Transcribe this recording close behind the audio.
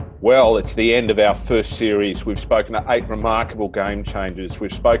Well, it's the end of our first series. We've spoken to 8 remarkable game changers.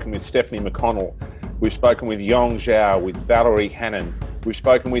 We've spoken with Stephanie McConnell. We've spoken with Yong Zhao, with Valerie Hannon. We've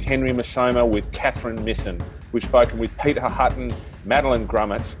spoken with Henry Masoma, with Catherine Misson. We've spoken with Peter Hutton, Madeline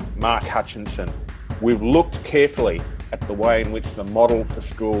Grummett, Mark Hutchinson. We've looked carefully at the way in which the model for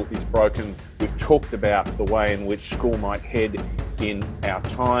school is broken. We've talked about the way in which school might head in our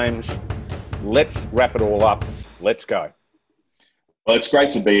times. Let's wrap it all up. Let's go. Well, it's great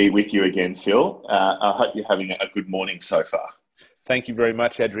to be with you again, Phil. I hope you're having a good morning so far. Thank you very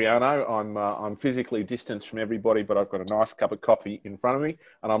much, Adriano. I'm physically distanced from everybody, but I've got a nice cup of coffee in front of me,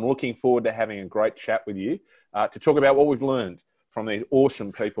 and I'm looking forward to having a great chat with you to talk about what we've learned from these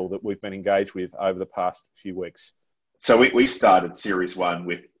awesome people that we've been engaged with over the past few weeks. So we started Series 1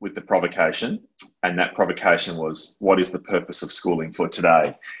 with the provocation, and that provocation was, what is the purpose of schooling for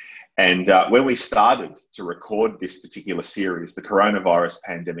today? And when we started to record this particular series, the coronavirus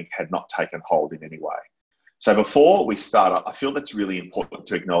pandemic had not taken hold in any way. So before we start, I feel that's really important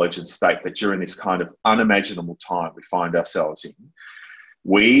to acknowledge and state that during this kind of unimaginable time we find ourselves in,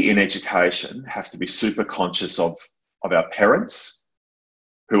 we in education have to be super conscious of our parents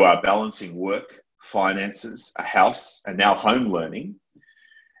who are balancing work, finances, a house, and now home learning,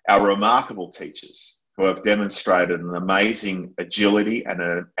 our remarkable teachers who have demonstrated an amazing agility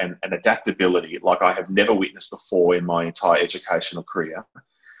and adaptability like I have never witnessed before in my entire educational career.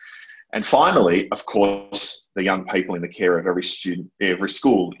 And finally, of course, the young people in the care of every student, every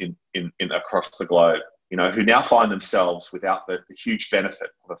school in across the globe, who now find themselves without the huge benefit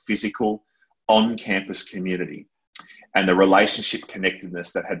of a physical on-campus community and the relationship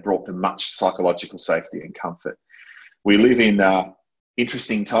connectedness that had brought them much psychological safety and comfort. We live in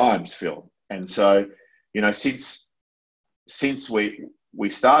interesting times, Phil. And so, since we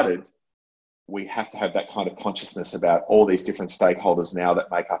started, we have to have that kind of consciousness about all these different stakeholders now that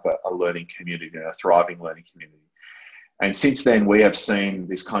make up a learning community, a thriving learning community. And since then, we have seen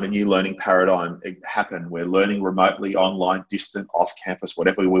this kind of new learning paradigm happen. We're learning remotely, online, distant, off campus,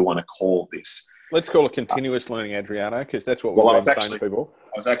 whatever we want to call this. Let's call it continuous learning, Adriano, because that's what we're saying to people.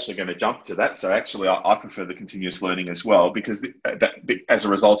 I was actually going to jump to that. So actually, I prefer the continuous learning as well, because as a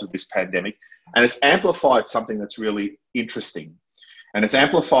result of this pandemic, and it's amplified something that's really interesting. And it's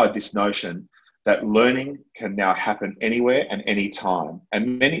amplified this notion that learning can now happen anywhere and anytime.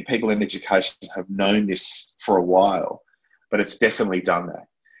 And many people in education have known this for a while, but it's definitely done that.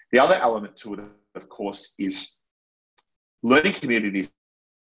 The other element to it, of course, is learning communities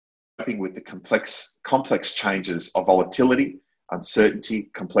coping with the complex changes of volatility, uncertainty,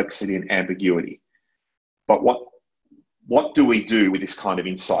 complexity, and ambiguity. But what do we do with this kind of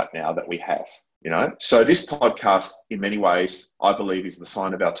insight now that we have? So this podcast, in many ways, I believe, is the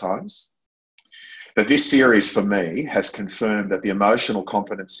sign of our times. But this series, for me, has confirmed that the emotional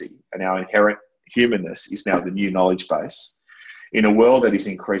competency and our inherent humanness is now the new knowledge base in a world that is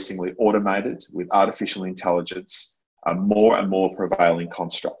increasingly automated with artificial intelligence, a more and more prevailing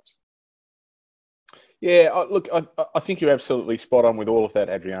construct. Yeah, look, I think you're absolutely spot on with all of that,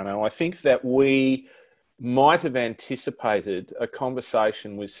 Adriano. I think that we might have anticipated a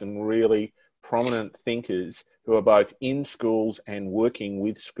conversation with some really prominent thinkers who are both in schools and working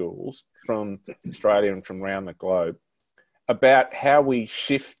with schools from Australia and from around the globe about how we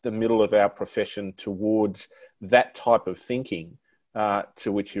shift the middle of our profession towards that type of thinking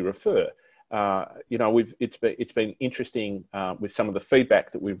to which you refer. It's been interesting with some of the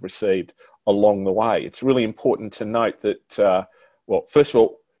feedback that we've received along the way. It's really important to note that, first of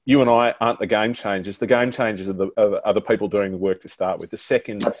all, you and I aren't the game changers. The game changers are the people doing the work to start with. The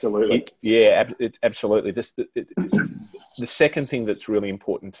second, absolutely, absolutely. The second thing that's really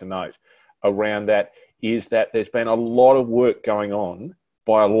important to note around that is that there's been a lot of work going on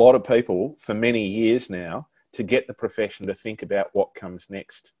by a lot of people for many years now to get the profession to think about what comes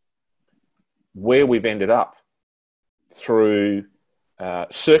next. Where we've ended up through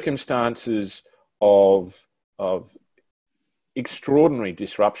circumstances of extraordinary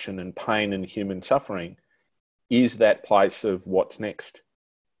disruption and pain and human suffering is that place of what's next.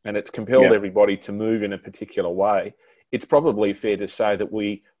 And it's compelled everybody to move in a particular way. It's probably fair to say that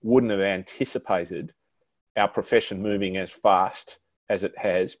we wouldn't have anticipated our profession moving as fast as it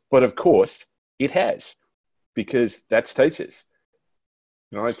has. But of course, it has, because that's teachers.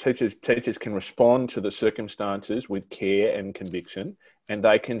 Teachers can respond to the circumstances with care and conviction, and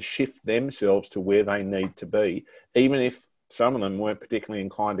they can shift themselves to where they need to be, even if some of them weren't particularly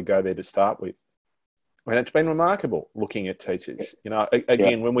inclined to go there to start with. And it's been remarkable looking at teachers.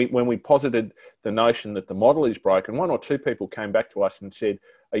 When we posited the notion that the model is broken, 1 or 2 people came back to us and said,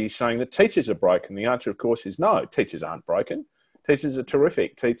 "Are you saying that teachers are broken?" The answer, of course, is no, teachers aren't broken. Teachers are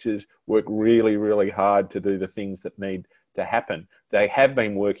terrific. Teachers work really, really hard to do the things that need to happen. They have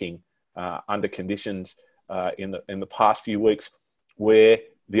been working under conditions in the past few weeks where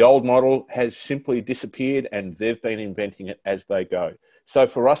the old model has simply disappeared and they've been inventing it as they go. So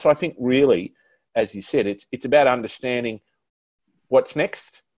for us, I think really, as you said, it's about understanding what's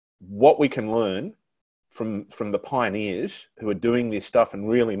next, what we can learn from the pioneers who are doing this stuff and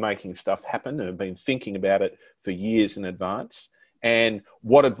really making stuff happen and have been thinking about it for years in advance, and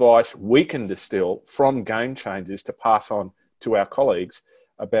what advice we can distill from game changers to pass on to our colleagues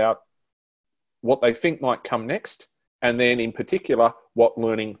about what they think might come next, and then in particular, what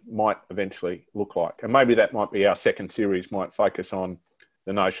learning might eventually look like. And maybe that might be our second series, might focus on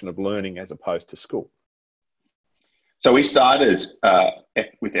the notion of learning as opposed to school. So we started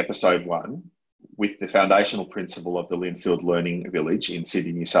with episode 1 with the foundational principle of the Linfield Learning Village in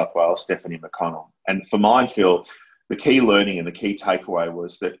Sydney, New South Wales, Stephanie McConnell. And for mine, Phil, the key learning and the key takeaway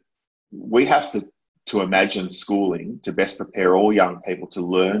was that we have to imagine schooling to best prepare all young people to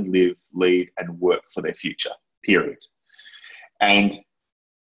learn, live, lead, and work for their future, period. And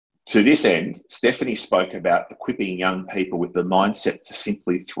to this end, Stephanie spoke about equipping young people with the mindset to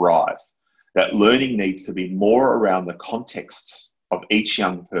simply thrive, that learning needs to be more around the contexts of each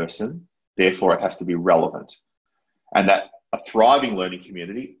young person, therefore it has to be relevant. And that a thriving learning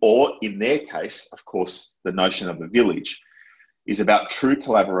community, or in their case, of course, the notion of a village, is about true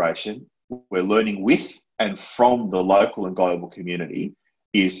collaboration where learning with and from the local and global community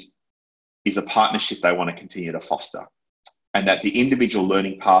is a partnership they want to continue to foster. And that the individual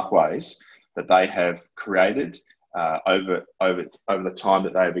learning pathways that they have created over the time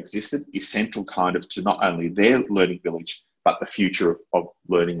that they have existed is central kind of to not only their learning village, but the future of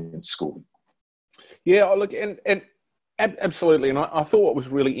learning and schooling. Yeah, look, and absolutely. And I thought what was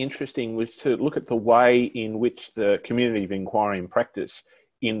really interesting was to look at the way in which the community of inquiry and practice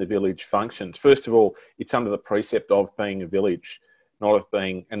in the village functions. First of all, it's under the precept of being a village, not of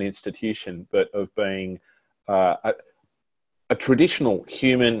being an institution, but of being a traditional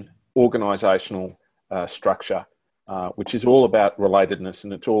human organisational structure, which is all about relatedness,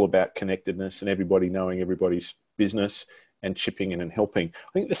 and it's all about connectedness and everybody knowing everybody's business and chipping in and helping.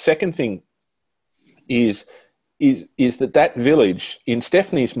 I think the second thing is that village, in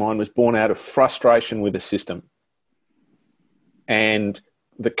Stephanie's mind, was born out of frustration with the system and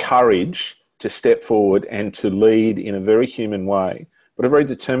the courage to step forward and to lead in a very human way, but a very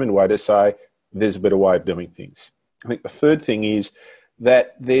determined way to say, there's a better way of doing things. I think the third thing is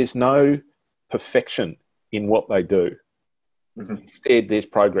that there's no perfection in what they do. Mm-hmm. Instead, there's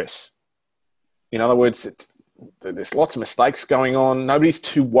progress. In other words, there's lots of mistakes going on. Nobody's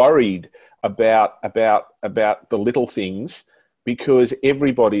too worried about the little things because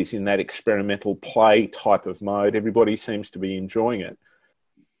everybody's in that experimental play type of mode. Everybody seems to be enjoying it.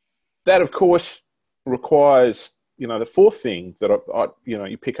 That, of course, requires, the fourth thing that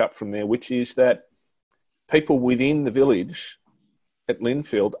you pick up from there, which is that people within the village at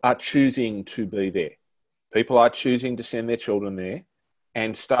Linfield are choosing to be there. People are choosing to send their children there,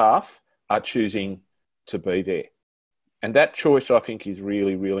 and staff are choosing to be there. And that choice, I think, is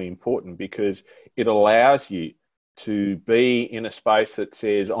really, really important because it allows you to be in a space that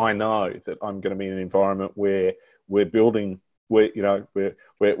says, I know that I'm going to be in an environment where we're building, we're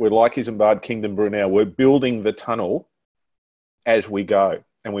like Isambard Kingdom Brunel, we're building the tunnel as we go,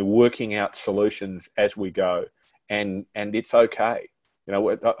 and we're working out solutions as we go. And it's okay.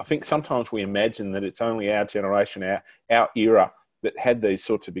 I think sometimes we imagine that it's only our generation, our era that had these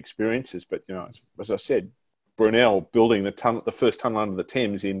sorts of experiences. But, as I said, Brunel building the first tunnel under the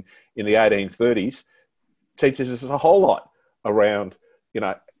Thames in the 1830s teaches us a whole lot around,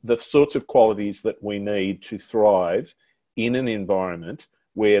 the sorts of qualities that we need to thrive in an environment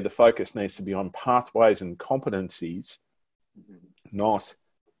where the focus needs to be on pathways and competencies, not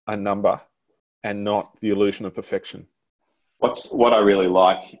a number and not the illusion of perfection. What I really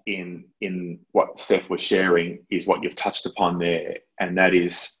like in what Steph was sharing is what you've touched upon there, and that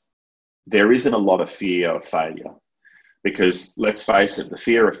is there isn't a lot of fear of failure, because let's face it, the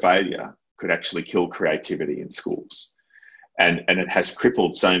fear of failure could actually kill creativity in schools, and it has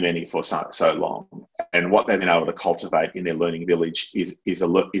crippled so many for so long. And what they've been able to cultivate in their learning village is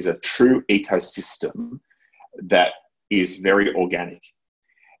a true ecosystem that is very organic.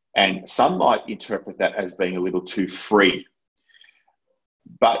 And some might interpret that as being a little too free.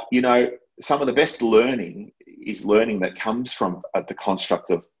 But, some of the best learning is learning that comes from the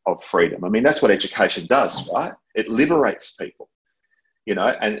construct of freedom. I mean, that's what education does, right? It liberates people,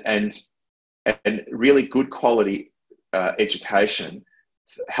 and really good quality education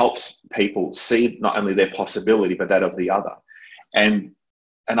helps people see not only their possibility, but that of the other. And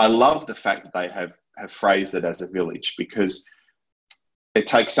I love the fact that they have phrased it as a village, because it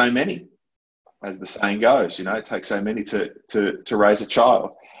takes so many, as the saying goes, it takes so many to raise a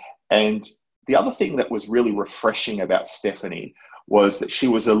child. And the other thing that was really refreshing about Stephanie was that she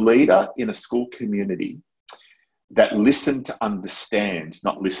was a leader in a school community that listened to understand,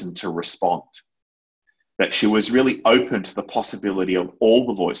 not listened to respond. That she was really open to the possibility of all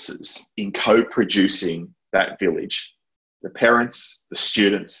the voices in co-producing that village. The parents, the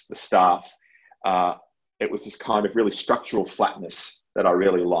students, the staff. It was this kind of really structural flatness that I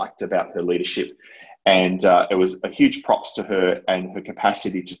really liked about her leadership. And it was a huge props to her and her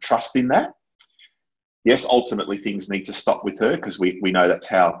capacity to trust in that. Yes, ultimately things need to stop with her, because we know that's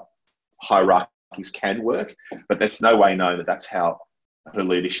how hierarchies can work, but there's no way known that that's how her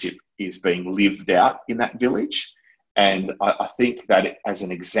leadership is being lived out in that village. And I think that as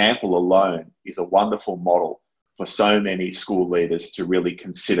an example alone is a wonderful model for so many school leaders to really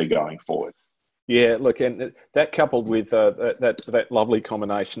consider going forward. Yeah, look, and that coupled with that lovely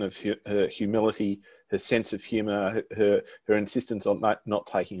combination of her humility, her sense of humour, her insistence on not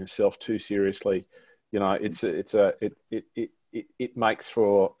taking herself too seriously, it makes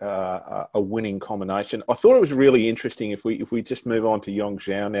for a winning combination. I thought it was really interesting if we just move on to Yong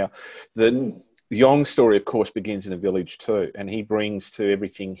Zhao now. The Yong's story, of course, begins in a village too, and he brings to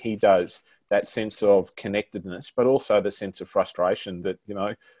everything he does that sense of connectedness, but also the sense of frustration that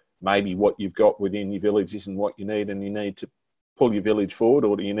maybe what you've got within your village isn't what you need, and you need to pull your village forward,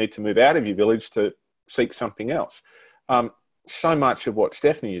 or do you need to move out of your village to seek something else? So much of what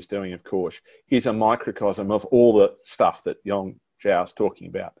Stephanie is doing, of course, is a microcosm of all the stuff that Yong Zhao is talking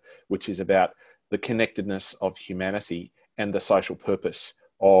about, which is about the connectedness of humanity and the social purpose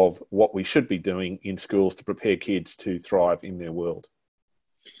of what we should be doing in schools to prepare kids to thrive in their world.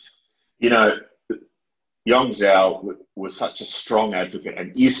 Yong Zhao was such a strong advocate,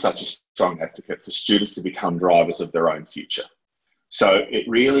 and is such a strong advocate, for students to become drivers of their own future. So it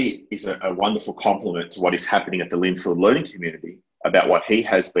really is a wonderful complement to what is happening at the Linfield Learning Community about what he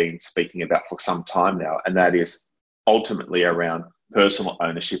has been speaking about for some time now, and that is ultimately around personal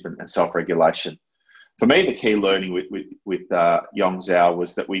ownership and self-regulation. For me, the key learning with Yong Zhao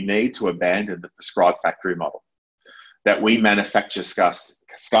was that we need to abandon the prescribed factory model, that we manufacture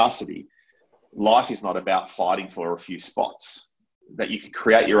scarcity. Life is not about fighting for a few spots, that you can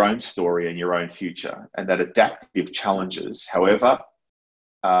create your own story and your own future, and that adaptive challenges, however,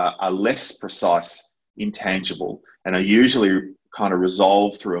 are less precise, intangible, and are usually kind of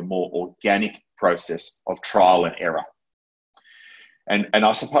resolved through a more organic process of trial and error. And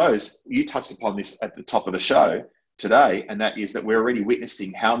I suppose you touched upon this at the top of the show today, and that is that we're already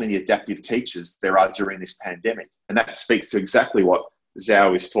witnessing how many adaptive teachers there are during this pandemic. And that speaks to exactly what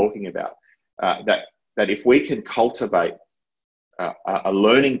Zhao is talking about, that if we can cultivate a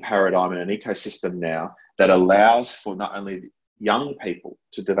learning paradigm and an ecosystem now that allows for not only young people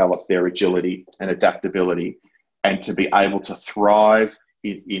to develop their agility and adaptability and to be able to thrive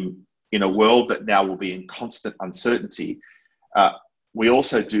in a world that now will be in constant uncertainty, we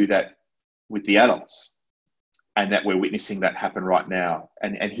also do that with the adults, and that we're witnessing that happen right now.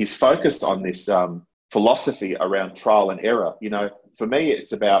 And he's focused on this philosophy around trial and error. For me,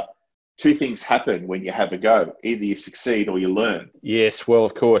 it's about two things happen when you have a go. Either you succeed or you learn. Yes, well,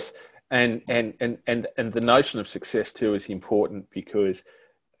 of course. And the notion of success too is important, because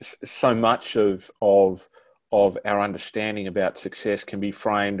so much of our understanding about success can be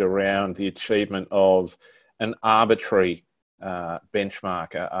framed around the achievement of an arbitrary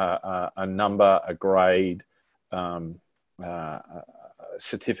benchmark, a number, a grade,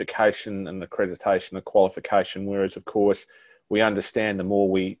 certification and accreditation, a qualification. Whereas, of course, we understand the more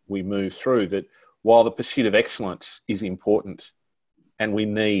we move through that while the pursuit of excellence is important, and we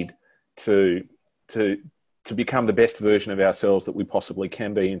need to become the best version of ourselves that we possibly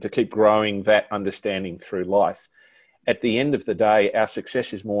can be, and to keep growing that understanding through life, at the end of the day, our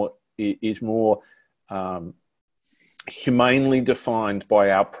success is more humanely defined by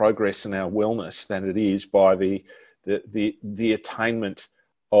our progress and our wellness than it is by the attainment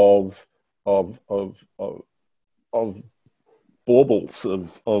of baubles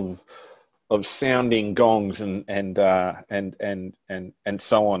of sounding gongs and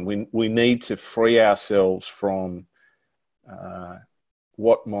so on. We need to free ourselves from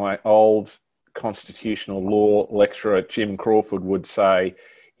what my old constitutional law lecturer Jim Crawford would say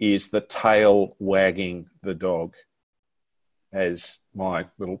is the tail wagging the dog, as my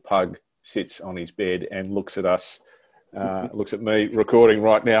little pug sits on his bed and looks at us, looks at me recording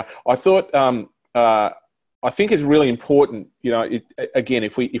right now. I thought I think it's really important, again,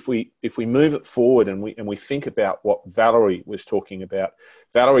 if we move it forward and we think about what Valerie was talking about,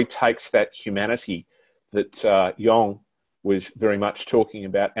 Valerie takes that humanity that Yong was very much talking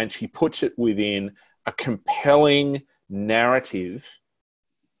about, and she puts it within a compelling narrative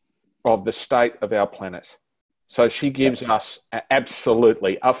of the state of our planet. So she gives us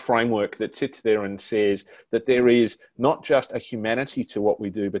absolutely a framework that sits there and says that there is not just a humanity to what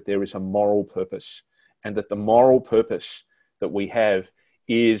we do, but there is a moral purpose, and that the moral purpose that we have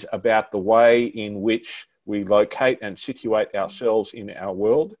is about the way in which we locate and situate ourselves in our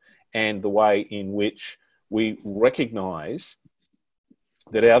world, and the way in which we recognise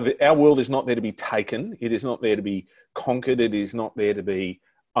that our world is not there to be taken, it is not there to be conquered, it is not there to be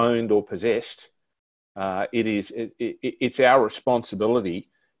owned or possessed. It's our responsibility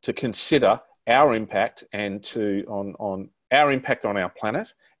to consider our impact and on our impact on our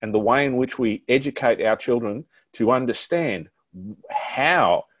planet, and the way in which we educate our children to understand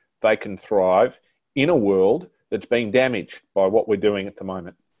how they can thrive in a world that's being damaged by what we're doing at the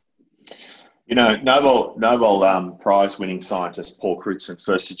moment. Nobel Prize winning scientist Paul Crutzen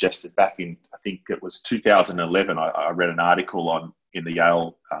first suggested back in, I think it was 2011, I read an article in the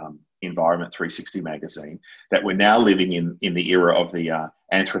Yale Environment 360 magazine, that we're now living in the era of the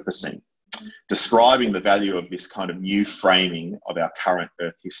Anthropocene, describing the value of this kind of new framing of our current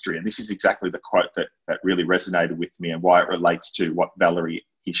Earth history. And this is exactly the quote that really resonated with me and why it relates to what Valerie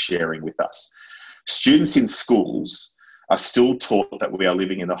is sharing with us. Students in schools are still taught that we are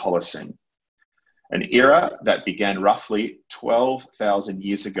living in the Holocene, an era that began roughly 12,000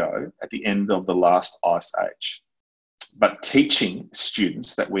 years ago at the end of the last ice age. But teaching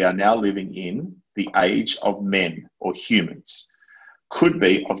students that we are now living in the age of men or humans could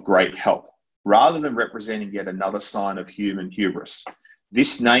be of great help, rather than representing yet another sign of human hubris.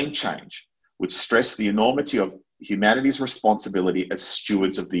 This name change would stress the enormity of humanity's responsibility as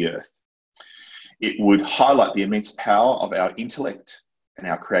stewards of the earth. It would highlight the immense power of our intellect and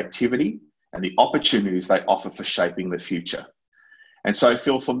our creativity and the opportunities they offer for shaping the future. And so,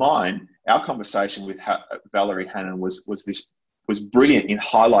 Phil, for mine, our conversation with Valerie Hannon was brilliant in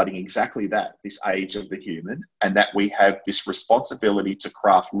highlighting exactly that, this age of the human, and that we have this responsibility to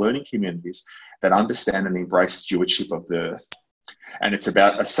craft learning communities that understand and embrace stewardship of the earth. And it's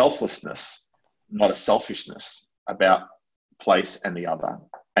about a selflessness, not a selfishness, about place and the other.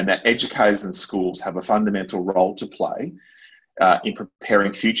 And that educators and schools have a fundamental role to play in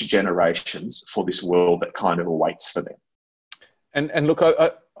preparing future generations for this world that kind of awaits for them. And look,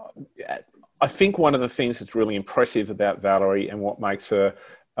 I think one of the things that's really impressive about Valerie and what makes her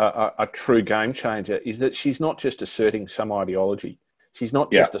a true game changer is that she's not just asserting some ideology. She's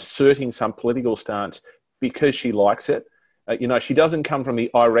not just asserting some political stance because she likes it. She doesn't come from the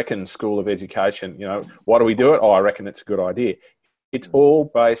I reckon school of education. Why do we do it? Oh, I reckon it's a good idea. It's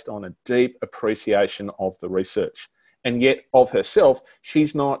all based on a deep appreciation of the research. And yet of herself,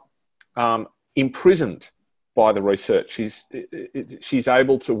 she's not imprisoned by the research. She's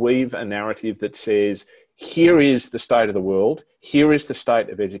able to weave a narrative that says, here is the state of the world, here is the state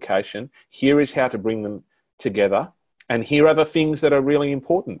of education, here is how to bring them together, and here are the things that are really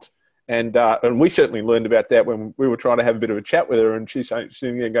important. And we certainly learned about that when we were trying to have a bit of a chat with her, and she's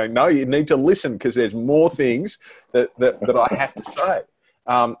sitting there going, no, you need to listen because there's more things that I have to say.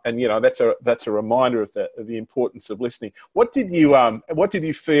 That's a reminder of the importance of listening. What did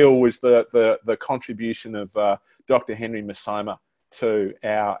you feel was the contribution of Dr. Henry Musoma to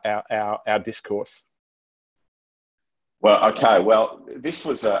our discourse? Well, this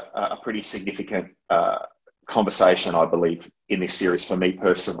was a pretty significant conversation, I believe, in this series for me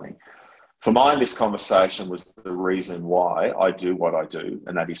personally. For mine, this conversation was the reason why I do what I do,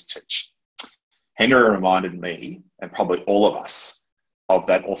 and that is teach. Henry reminded me, and probably all of us, of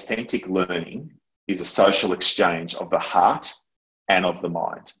that authentic learning is a social exchange of the heart and of the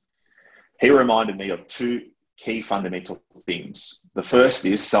mind. He reminded me of two key fundamental things. The first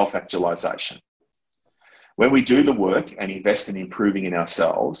is self-actualization. When we do the work and invest in improving in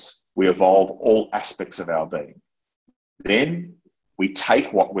ourselves, we evolve all aspects of our being. Then we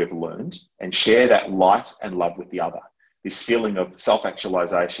take what we've learned and share that light and love with the other. This feeling of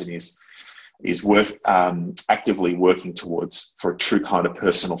self-actualization is worth actively working towards for a true kind of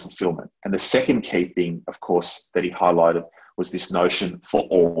personal fulfillment. And the second key thing, of course, that he highlighted was this notion for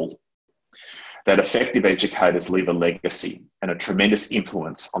all, that effective educators leave a legacy and a tremendous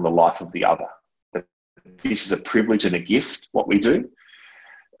influence on the life of the other. That this is a privilege and a gift, what we do,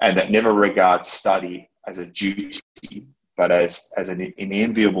 and that never regards study as a duty, but as an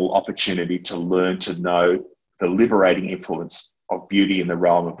enviable opportunity to learn to know the liberating influence of beauty in the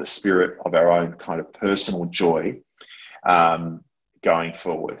realm of the spirit, of our own kind of personal joy going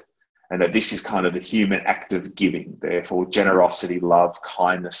forward. And that this is kind of the human act of giving. Therefore, generosity, love,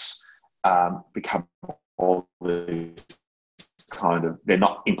 kindness become all these kind of, they're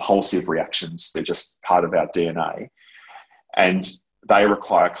not impulsive reactions, they're just part of our DNA. And they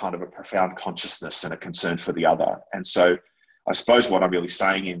require kind of a profound consciousness and a concern for the other. And so I suppose what I'm really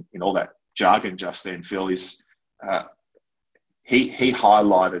saying in all that jargon just then, Phil, is he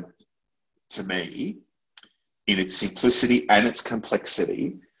highlighted to me in its simplicity and its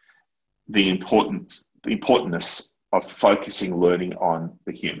complexity the importantness of focusing learning on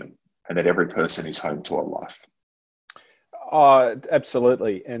the human, and that every person is home to a life.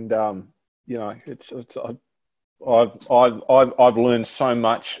 Absolutely. And you know, I've learned so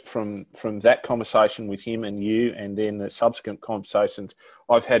much from that conversation with him and you, and then the subsequent conversations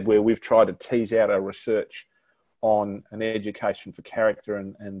I've had where we've tried to tease out our research on an education for character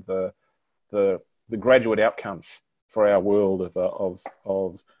and the graduate outcomes for our world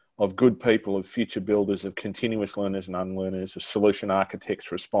of good people, of future builders, of continuous learners and unlearners, of solution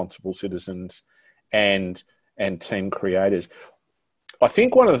architects, responsible citizens, and team creators. I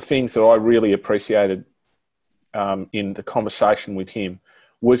think one of the things that I really appreciated in the conversation with him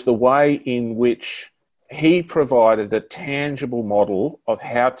was the way in which he provided a tangible model of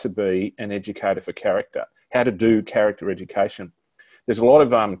how to be an educator for character, how to do character education. There's a lot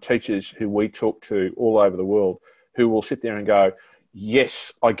of teachers who we talk to all over the world who will sit there and go,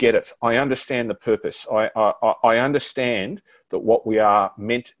 yes, I get it. I understand the purpose. I understand that what we are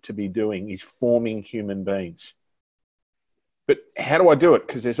meant to be doing is forming human beings. But how do I do it?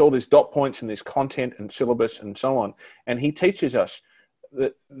 Because there's all these dot points and there's content and syllabus and so on. And he teaches us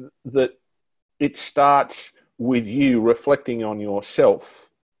that it starts with you reflecting on yourself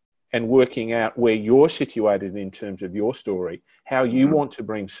and working out where you're situated in terms of your story, how you want to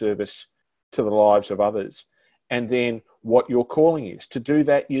bring service to the lives of others, and then what your calling is. To do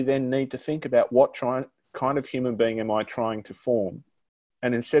that, you then need to think about what kind of human being am I trying to form?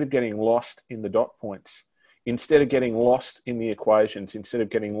 And instead of getting lost in the dot points, instead of getting lost in the equations, instead of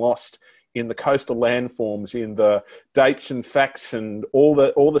getting lost in the coastal landforms, in the dates and facts and all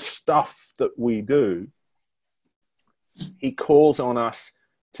the stuff that we do, he calls on us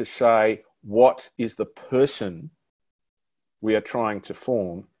to say, what is the person we are trying to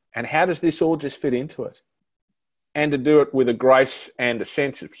form? And how does this all just fit into it? And to do it with a grace and a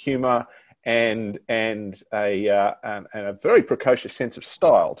sense of humour and a very precocious sense of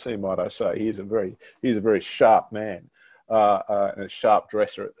style too, might I say. He's a very sharp man and a sharp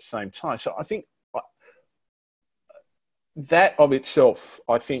dresser at the same time. So I think that of itself,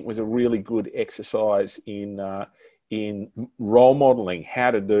 I think, was a really good exercise in role modelling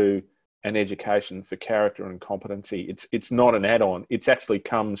how to do an education for character and competency. It's not an add-on. It actually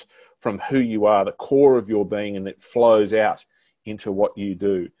comes from who you are, the core of your being, and it flows out into what you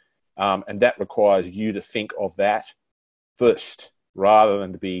do. And that requires you to think of that first, rather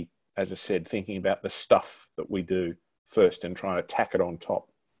than to be, as I said, thinking about the stuff that we do first and trying to tack it on top.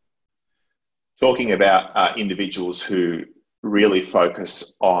 Talking about individuals who really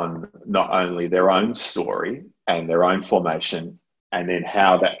focus on not only their own story and their own formation, and then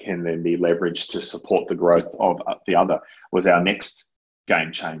how that can then be leveraged to support the growth of the other, was our next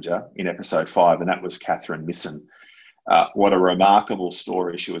game changer in episode 5, and that was Catherine Misson. What a remarkable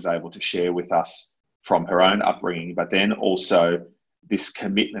story she was able to share with us from her own upbringing, but then also this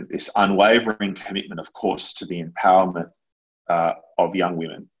commitment, this unwavering commitment, of course, to the empowerment of young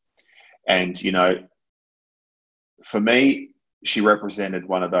women. And, you know, for me, she represented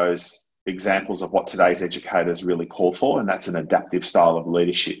one of those examples of what today's educators really call for, and that's an adaptive style of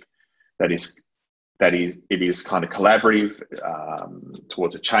leadership that is kind of collaborative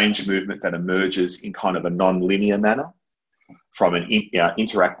towards a change movement that emerges in kind of a non-linear manner from an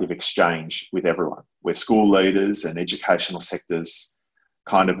interactive exchange with everyone, where school leaders and educational sectors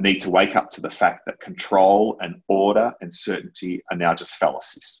kind of need to wake up to the fact that control and order and certainty are now just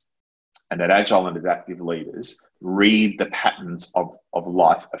fallacies, and that agile and adaptive leaders read the patterns of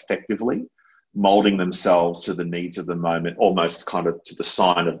life effectively, moulding themselves to the needs of the moment, almost kind of to the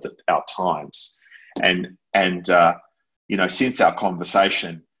sign of our times. And you know, since our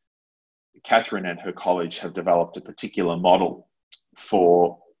conversation, Catherine and her college have developed a particular model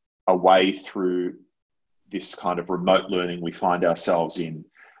for a way through this kind of remote learning we find ourselves in,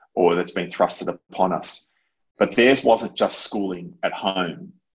 or that's been thrusted upon us. But theirs wasn't just schooling at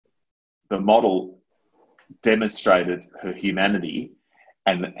home. The model demonstrated her humanity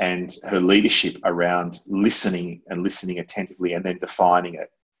and her leadership around listening attentively and then defining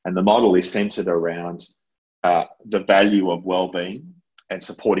it. And the model is centered around the value of well-being and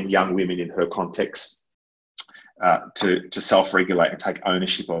supporting young women in her context to self-regulate and take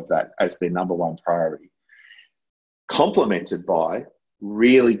ownership of that as their number one priority, complemented by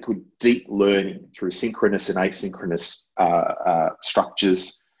really good deep learning through synchronous and asynchronous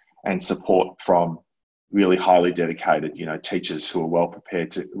structures and support from really highly dedicated, teachers who are well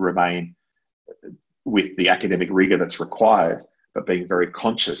prepared to remain with the academic rigor that's required, but being very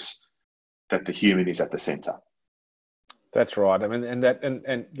conscious that the human is at the centre. That's right. I mean,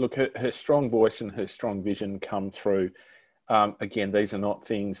 and look, her strong voice and her strong vision come through. Again, these are not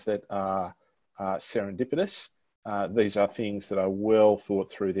things that are serendipitous. These are things that are well thought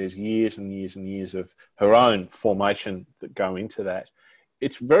through. There's years and years and years of her own formation that go into that.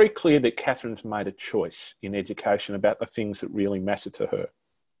 It's very clear that Catherine's made a choice in education about the things that really matter to her.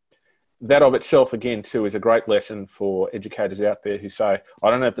 That of itself, again, too, is a great lesson for educators out there who say, I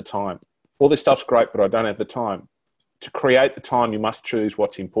don't have the time. All this stuff's great, but I don't have the time. To create the time, you must choose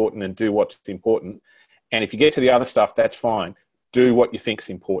what's important and do what's important. And if you get to the other stuff, that's fine. Do what you think's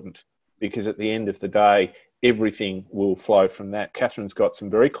important, because at the end of the day, everything will flow from that. Catherine's got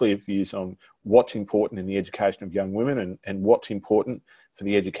some very clear views on what's important in the education of young women and what's important for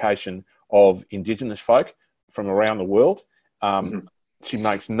the education of Indigenous folk from around the world. She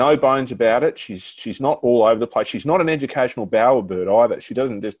makes no bones about it. She's not all over the place. She's not an educational bowerbird either. She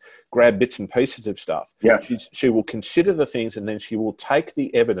doesn't just grab bits and pieces of stuff. Yeah. She will consider the things, and then she will take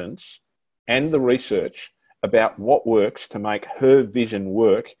the evidence and the research about what works to make her vision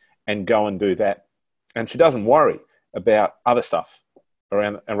work and go and do that. And she doesn't worry about other stuff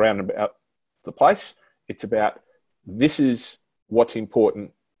around about the place. It's about, this is what's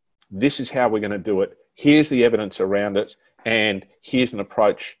important. This is how we're going to do it. Here's the evidence around it. And here's an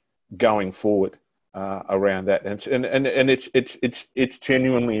approach going forward around that. And it's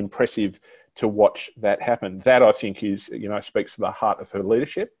genuinely impressive to watch that happen. That, I think, is, speaks to the heart of her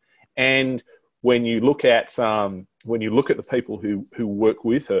leadership. And when you look at the people who work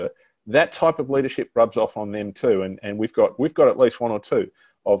with her, that type of leadership rubs off on them too. And we've got at least one or two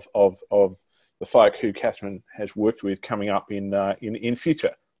of the folk who Catherine has worked with coming up in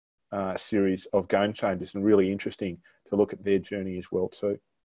future series of Game Changers, and really interesting to look at their journey as well too.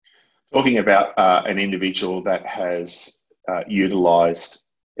 Talking about an individual that has utilised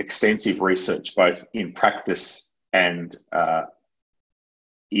extensive research, both in practice and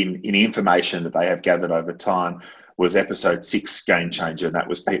in information that they have gathered over time, was episode 6, Game Changer, and that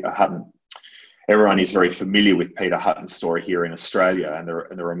was Peter Hutton. Everyone is very familiar with Peter Hutton's story here in Australia, and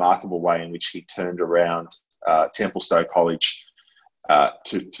the remarkable way in which he turned around Templestowe College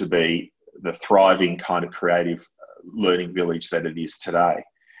to be the thriving kind of creative learning village that it is today.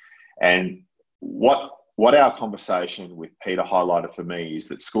 And what our conversation with Peter highlighted for me is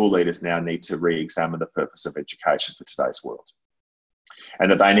that school leaders now need to re-examine the purpose of education for today's world,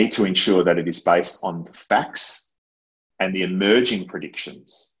 and that they need to ensure that it is based on the facts and the emerging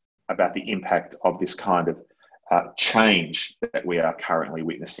predictions about the impact of this kind of change that we are currently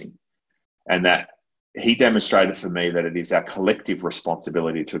witnessing. And that he demonstrated for me that it is our collective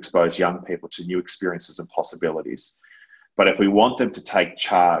responsibility to expose young people to new experiences and possibilities. But if we want them to take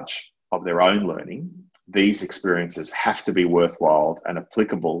charge of their own learning, these experiences have to be worthwhile and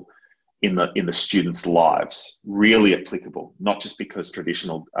applicable in the students' lives, really applicable, not just because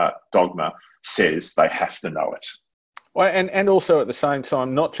traditional dogma says they have to know it. Well, and also at the same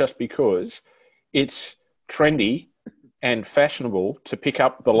time, not just because it's trendy and fashionable to pick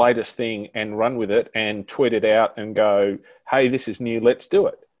up the latest thing and run with it and tweet it out and go, hey, this is new, let's do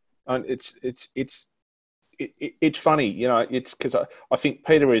it. And it's funny, it's because I think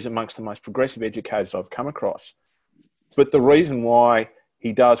Peter is amongst the most progressive educators I've come across. But the reason why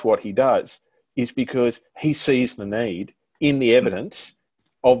he does what he does is because he sees the need in the evidence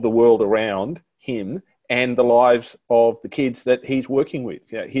of the world around him and the lives of the kids that he's working with.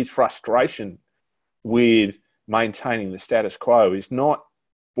 His frustration with maintaining the status quo is not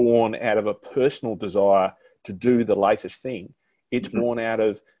born out of a personal desire to do the latest thing. It's born out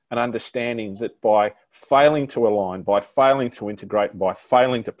of an understanding that by failing to align, by failing to integrate, by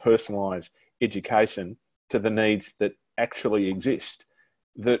failing to personalise education to the needs that actually exist,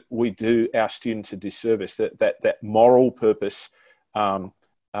 that we do our students a disservice. That moral purpose for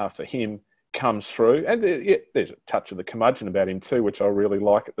him comes through, and there's a touch of the curmudgeon about him too, which I really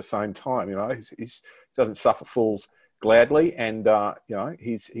like at the same time. He doesn't suffer fools gladly, and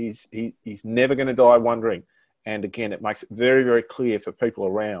he's never going to die wondering. And again, it makes it very, very clear for people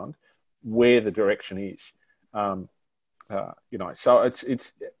around where the direction is. So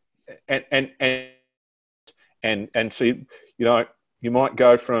it's and so you might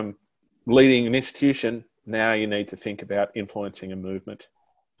go from leading an institution Now you need to think about influencing a movement.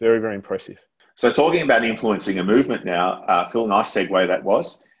 Very, very impressive. So talking about influencing a movement now, Phil, nice segue that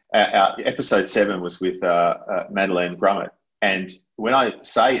was. Episode 7 was with Madeleine Grummet. And when I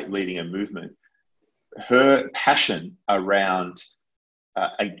say leading a movement, her passion around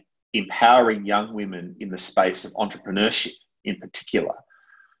empowering young women in the space of entrepreneurship in particular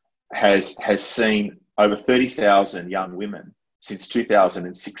has seen over 30,000 young women since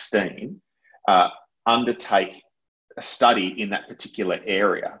 2016 undertake a study in that particular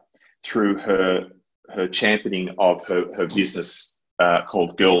area through her championing of her business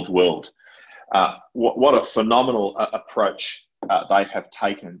called Girl World. What a phenomenal approach they have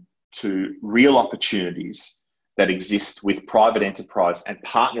taken to real opportunities that exist with private enterprise and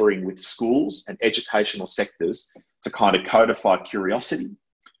partnering with schools and educational sectors to kind of codify curiosity,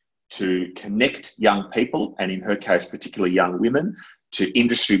 to connect young people, and in her case, particularly young women, to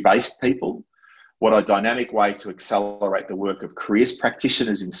industry-based people. What a dynamic way to accelerate the work of careers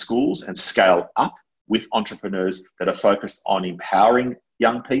practitioners in schools and scale up with entrepreneurs that are focused on empowering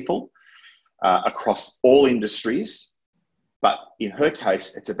young people across all industries. But in her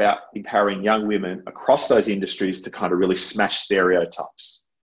case, it's about empowering young women across those industries to kind of really smash stereotypes.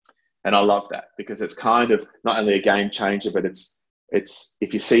 And I love that because it's kind of not only a game changer, but it's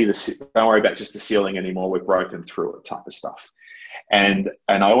if you see don't worry about just the ceiling anymore, we've broken through it type of stuff. And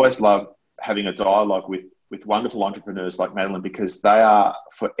I always love having a dialogue with wonderful entrepreneurs like Madeleine because they are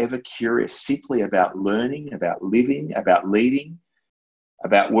forever curious simply about learning, about living, about leading,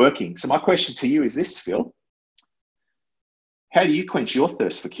 about working. So my question to you is this, Phil. How do you quench your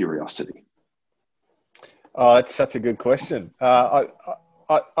thirst for curiosity? Oh, it's such a good question. I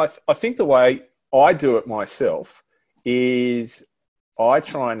think the way I do it myself is I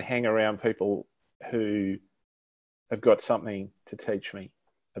try and hang around people who have got something to teach me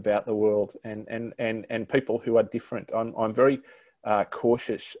about the world and people who are different. I'm very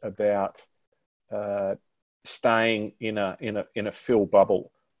cautious about staying in a Phil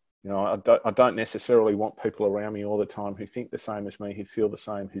bubble. You know, I don't necessarily want people around me all the time who think the same as me, who feel the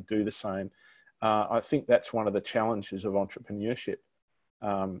same, who do the same. I think that's one of the challenges of entrepreneurship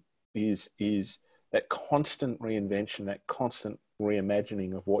is that constant reinvention, that constant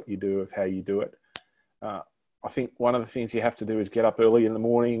reimagining of what you do, of how you do it. I think one of the things you have to do is get up early in the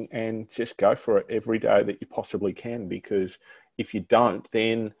morning and just go for it every day that you possibly can, because if you don't,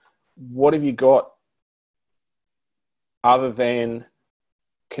 then what have you got other than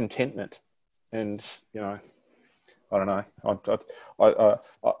contentment? And, you know, I don't know.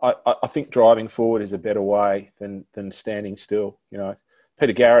 I think driving forward is a better way than standing still. You know,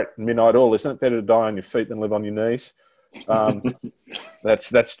 Peter Garrett, Midnight Oil, isn't it? Better to die on your feet than live on your knees.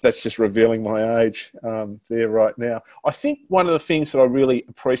 That's just revealing my age there right now. I think one of the things that I really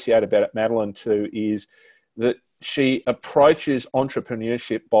appreciate about Madeleine too is that she approaches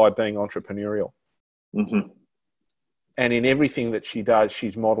entrepreneurship by being entrepreneurial. Mm-hmm. And in everything that she does,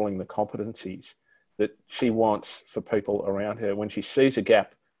 she's modeling the competencies that she wants for people around her. When she sees a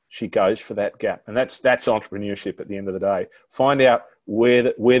gap, she goes for that gap. And that's entrepreneurship at the end of the day. Find out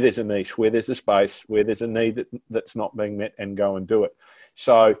where there's a niche, where there's a space, where there's a need that's not being met, and go and do it.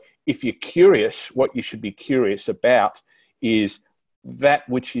 So if you're curious, what you should be curious about is that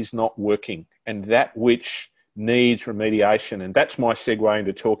which is not working and that which needs remediation. And that's my segue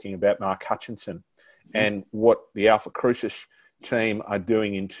into talking about Mark Hutchinson and what the Alpha Crucis team are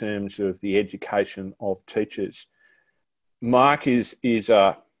doing in terms of the education of teachers. Mark is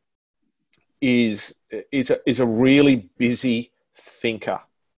a really busy thinker,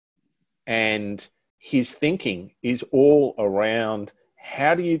 and his thinking is all around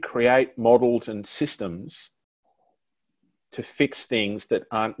how do you create models and systems to fix things that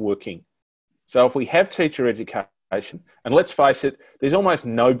aren't working. So if we have teacher education, and let's face it, there's almost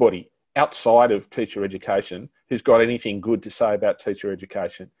nobody outside of teacher education who's got anything good to say about teacher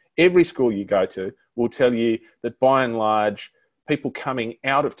education. Every school you go to will tell you that by and large, people coming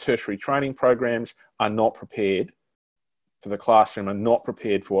out of tertiary training programs are not prepared for the classroom, are not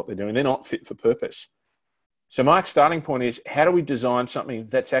prepared for what they're doing. They're not fit for purpose. So Mark's starting point is, how do we design something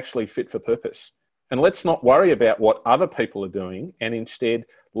that's actually fit for purpose? And let's not worry about what other people are doing, and instead,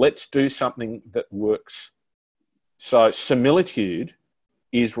 let's do something that works. So similitude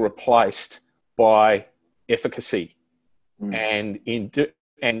is replaced by efficacy. And in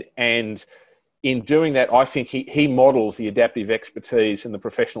doing that, I think he models the adaptive expertise and the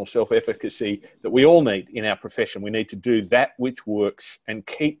professional self-efficacy that we all need in our profession. We need to do that which works and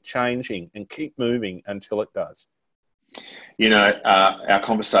keep changing and keep moving until it does. You know, our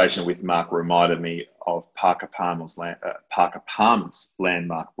conversation with Mark reminded me of Parker Palmer's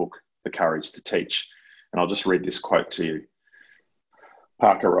landmark book, The Courage to Teach, And I'll just read this quote to you.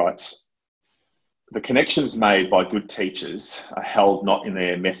 Parker writes, "The connections made by good teachers are held not in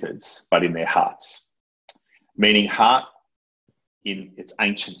their methods, but in their hearts." Meaning heart in its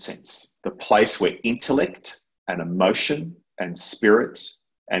ancient sense, the place where intellect and emotion and spirit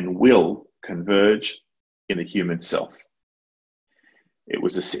and will converge in the human self.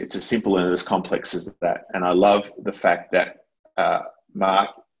 It's as simple and as complex as that. And I love the fact that Mark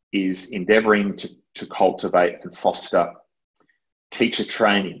is endeavouring to cultivate and foster teacher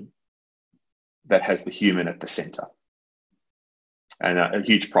training that has the human at the centre. And a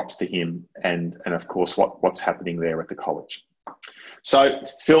huge props to him and of course, what's happening there at the college. So,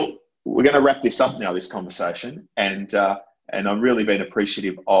 Phil, we're going to wrap this up now, this conversation. And I've really been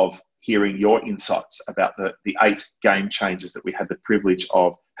appreciative of hearing your insights about the 8 game changers that we had the privilege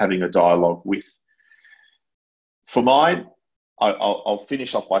of having a dialogue with. For mine, I'll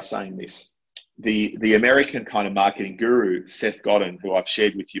finish off by saying this. The American kind of marketing guru, Seth Godin, who I've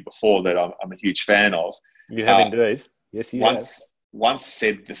shared with you before that I'm a huge fan of. You have indeed. Yes, you have. Once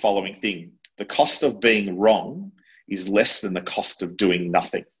said the following thing: the cost of being wrong is less than the cost of doing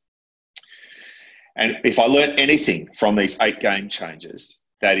nothing. And if I learned anything from these 8 game changers,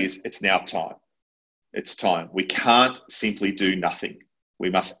 that is, it's now time. It's time. We can't simply do nothing. We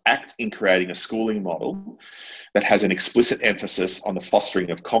must act in creating a schooling model that has an explicit emphasis on the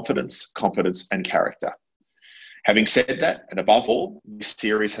fostering of confidence, competence, and character. Having said that, and above all, this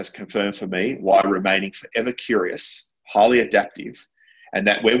series has confirmed for me why remaining forever curious, highly adaptive, and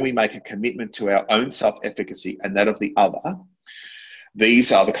that when we make a commitment to our own self-efficacy and that of the other,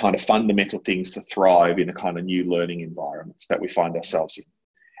 these are the kind of fundamental things to thrive in a kind of new learning environments that we find ourselves in.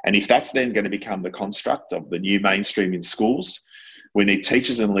 And if that's then going to become the construct of the new mainstream in schools, we need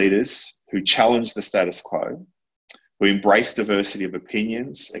teachers and leaders who challenge the status quo, who embrace diversity of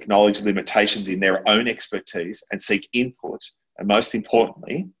opinions, acknowledge limitations in their own expertise and seek input, and most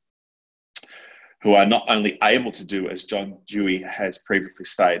importantly, who are not only able to do, as John Dewey has previously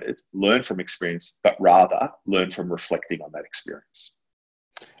stated, learn from experience, but rather learn from reflecting on that experience.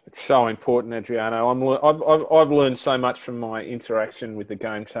 It's so important, Adriano. I've learned so much from my interaction with the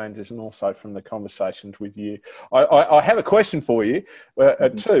game changers and also from the conversations with you. I have a question for you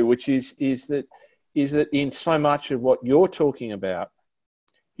too, which is that in so much of what you're talking about,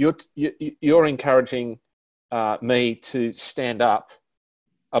 you're encouraging me to stand up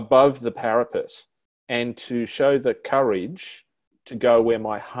above the parapet and to show the courage to go where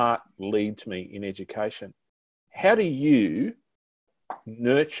my heart leads me in education. How do you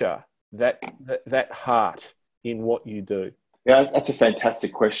nurture that heart in what you do? Yeah, that's a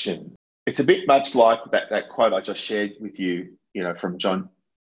fantastic question. It's a bit much like that quote I just shared with you, from John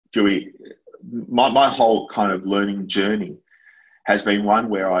Dewey. My whole kind of learning journey has been one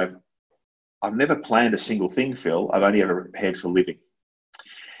where I've never planned a single thing, Phil. I've only ever prepared for living.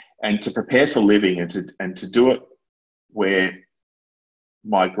 And to prepare for living and to do it where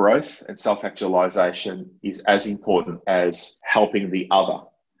my growth and self-actualization is as important as helping the other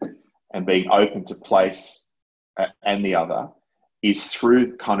and being open to place and the other is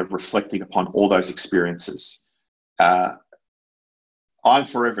through kind of reflecting upon all those experiences. I'm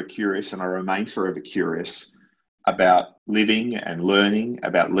forever curious and I remain forever curious about living and learning,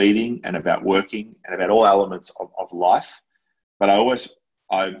 about leading and about working and about all elements of life. But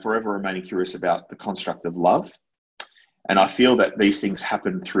I'm forever remaining curious about the construct of love. And I feel that these things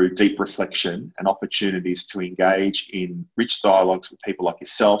happen through deep reflection and opportunities to engage in rich dialogues with people like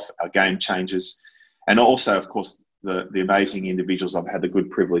yourself, our game changers, and also, of course, the amazing individuals I've had the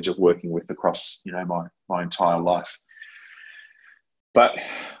good privilege of working with across, my entire life. But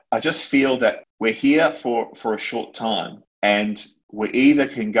I just feel that we're here for a short time, and we either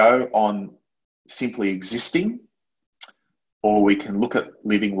can go on simply existing, or we can look at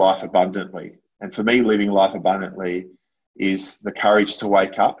living life abundantly. And for me, living life abundantly is the courage to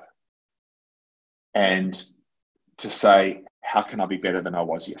wake up and to say, how can I be better than I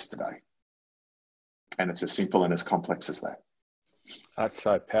was yesterday? And it's as simple and as complex as that. That's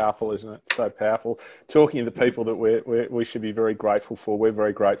so powerful, isn't it? So powerful. Talking to the people that we should be very grateful for. We're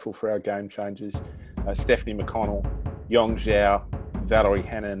very grateful for our game changers. Stephanie McConnell, Yong Zhao, Valerie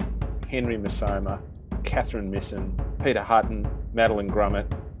Hannon, Henry Masoma, Catherine Misson, Peter Hutton, Madeline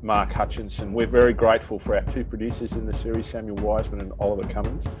Grummett, Mark Hutchinson. We're very grateful for our 2 producers in the series, Samuel Wiseman and Oliver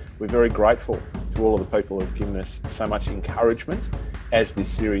Cummins. We're very grateful to all of the people who have given us so much encouragement as this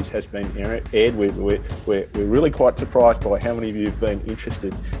series has been aired. We're really quite surprised by how many of you have been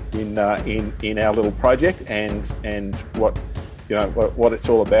interested in our little project and what it's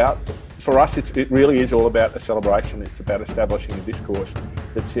all about. for us, it really is all about a celebration. It's about establishing a discourse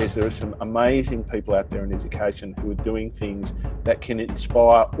that says there are some amazing people out there in education who are doing things that can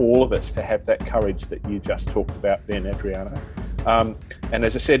inspire all of us to have that courage that you just talked about then, Adriano. And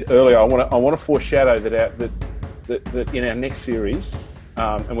as I said earlier, I want to foreshadow that in our next series,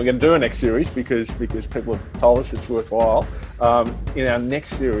 and we're going to do a next series because people have told us it's worthwhile. In our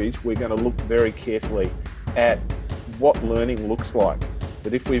next series, we're going to look very carefully at what learning looks like.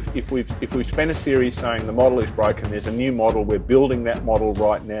 That if we've spent a series saying the model is broken, there's a new model, we're building that model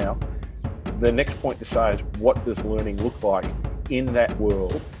right now. The next point to say is, what does learning look like in that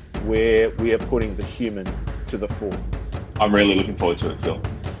world where we are putting the human to the fore? I'm really looking forward to it, Phil.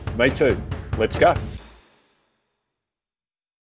 Me too. Let's go.